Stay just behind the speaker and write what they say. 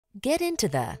Get into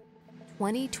the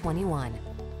 2021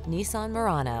 Nissan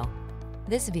Murano.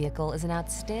 This vehicle is an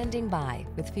outstanding buy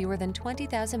with fewer than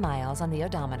 20,000 miles on the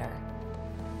odometer.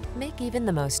 Make even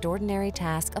the most ordinary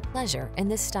task a pleasure in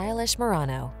this stylish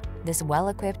Murano. This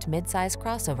well-equipped midsize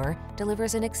crossover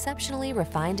delivers an exceptionally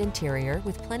refined interior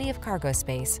with plenty of cargo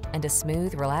space and a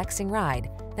smooth, relaxing ride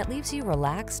that leaves you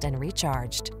relaxed and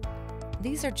recharged.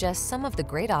 These are just some of the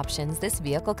great options this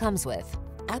vehicle comes with: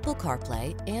 Apple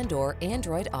CarPlay and/or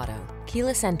Android Auto,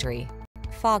 keyless entry,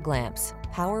 fog lamps,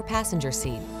 power passenger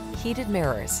seat, heated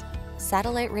mirrors,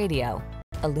 satellite radio,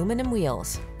 aluminum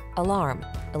wheels, alarm,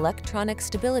 electronic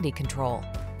stability control,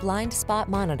 blind spot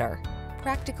monitor.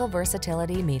 Practical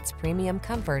versatility meets premium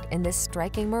comfort in this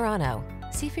striking Murano.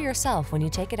 See for yourself when you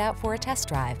take it out for a test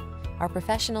drive. Our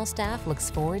professional staff looks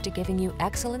forward to giving you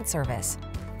excellent service.